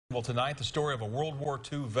Well, tonight, the story of a World War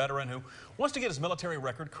II veteran who wants to get his military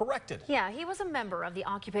record corrected. Yeah, he was a member of the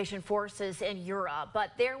occupation forces in Europe,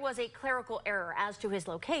 but there was a clerical error as to his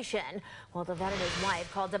location. Well, the veteran and his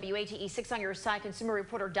wife called WATE 6 on Your Side consumer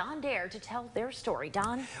reporter Don Dare to tell their story.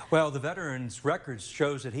 Don? Well, the veteran's record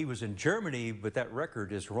shows that he was in Germany, but that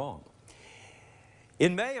record is wrong.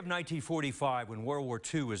 In May of 1945, when World War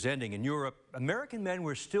II was ending in Europe, American men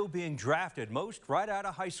were still being drafted, most right out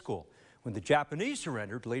of high school. When the Japanese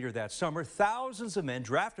surrendered later that summer, thousands of men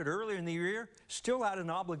drafted earlier in the year still had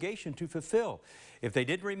an obligation to fulfill. If they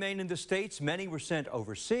didn't remain in the States, many were sent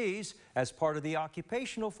overseas as part of the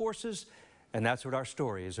occupational forces, and that's what our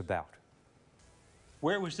story is about.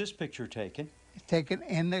 Where was this picture taken? Taken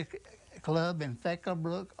in the club in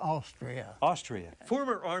Feckelbruck, Austria. Austria.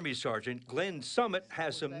 Former Army Sergeant Glenn Summit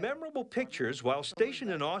has some memorable pictures while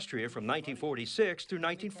stationed in Austria from 1946 through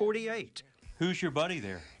 1948. Who's your buddy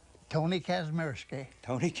there? Tony Kazmersky.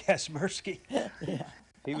 Tony Kazmersky? Yeah.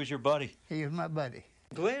 He was your buddy? He was my buddy.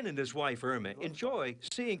 Glenn and his wife Irma enjoy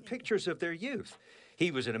seeing pictures of their youth.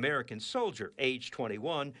 He was an American soldier, age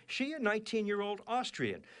 21, she a 19-year-old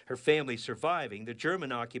Austrian, her family surviving the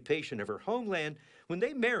German occupation of her homeland when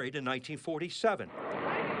they married in 1947.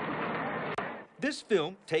 This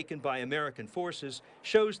film, taken by American forces,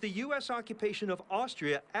 shows the U.S. occupation of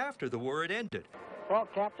Austria after the war had ended. Well,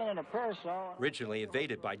 Captain, it appears so. Originally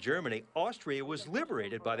invaded by Germany, Austria was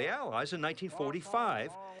liberated by the Allies in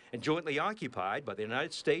 1945 and jointly occupied by the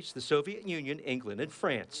United States, the Soviet Union, England, and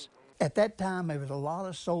France. At that time, there was a lot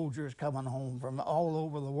of soldiers coming home from all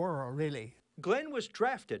over the world, really. Glenn was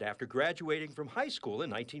drafted after graduating from high school in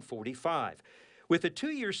 1945. With a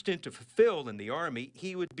 2-year stint to fulfill in the Army,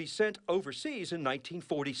 he would be sent overseas in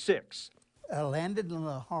 1946. I landed in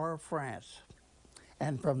Le Havre, France,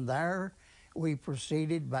 and from there, we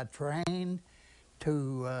proceeded by train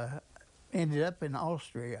to, ended up in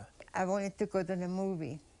Austria. I wanted to go to the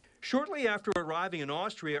movie. Shortly after arriving in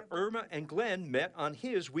Austria, Irma and Glenn met on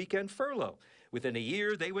his weekend furlough. Within a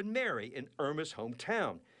year, they would marry in Irma's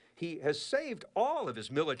hometown. He has saved all of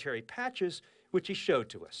his military patches, which he showed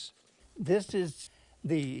to us. This is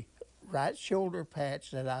the right shoulder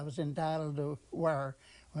patch that I was entitled to wear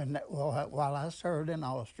while I served in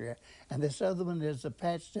Austria. And this other one is the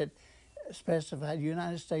patch that specified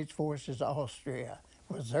United States Forces Austria,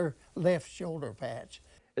 was their left shoulder patch.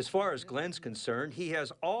 As far as Glenn's concerned, he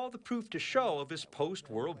has all the proof to show of his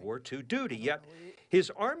post-World War II duty, yet his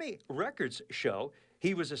Army records show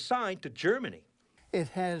he was assigned to Germany. It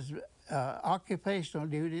has occupational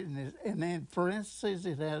duty, and then for instance,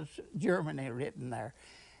 it has Germany written there.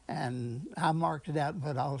 And I marked it out and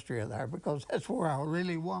put Austria there because that's where I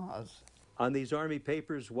really was. On these Army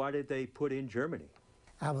papers, why did they put in Germany?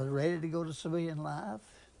 I was ready to go to civilian life.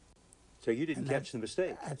 So you didn't catch the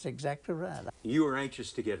mistake? That's exactly right. You were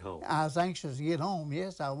anxious to get home? I was anxious to get home,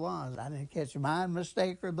 yes, I was. I didn't catch my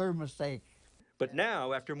mistake or their mistake. But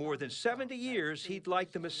now, after more than 70 years, he'd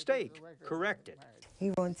like the mistake corrected.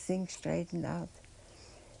 He wants things straightened out.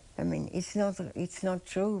 I mean, it's not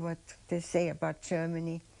true what they say about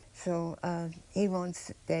Germany. So he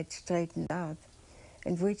wants that straightened out,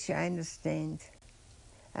 and which I understand.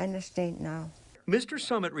 I understand now. Mr.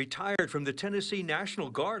 Summit retired from the Tennessee National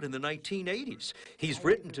Guard in the 1980s. He's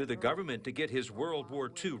written to the government to get his World War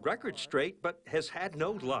II record straight, but has had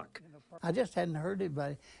no luck. I just hadn't heard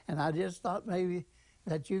anybody, and I just thought maybe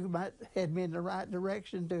that you might head me in the right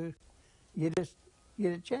direction to get it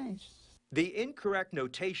changed. The incorrect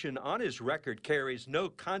notation on his record carries no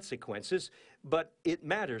consequences, but it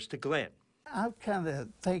matters to Glenn. I kind of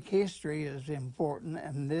think history is important,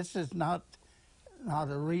 and this is not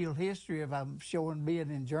a real history if I'm showing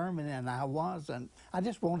being in Germany, and I wasn't. I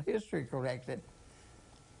just want history corrected.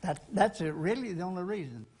 That's really the only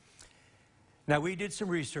reason. Now, we did some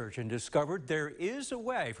research and discovered there is a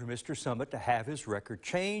way for Mr. Summit to have his record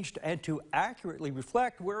changed and to accurately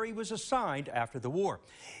reflect where he was assigned after the war.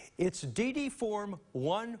 It's DD Form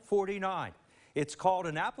 149. It's called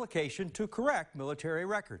an application to correct military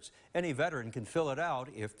records. Any veteran can fill it out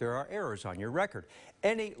if there are errors on your record.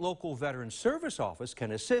 Any local veteran service office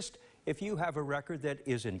can assist if you have a record that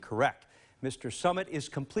is incorrect. Mr. Summit is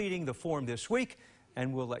completing the form this week,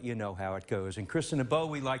 and we'll let you know how it goes. And Kristen and Bo,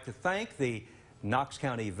 we'd like to thank the Knox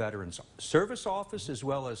County Veterans Service Office as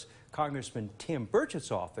well as Congressman Tim Burchett's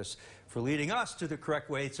office for leading us to the correct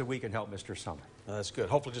way so we can help Mr. Summit. That's good.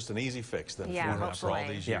 Hopefully just an easy fix then for all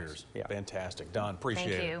these years. Yeah. Fantastic. Don, appreciate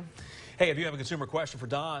it. Thank you. Hey, if you have a consumer question for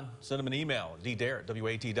Don, send him an email at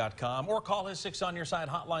ddare@WATE.com or call his 6 on Your Side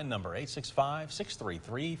hotline number,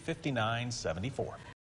 865-633-5974.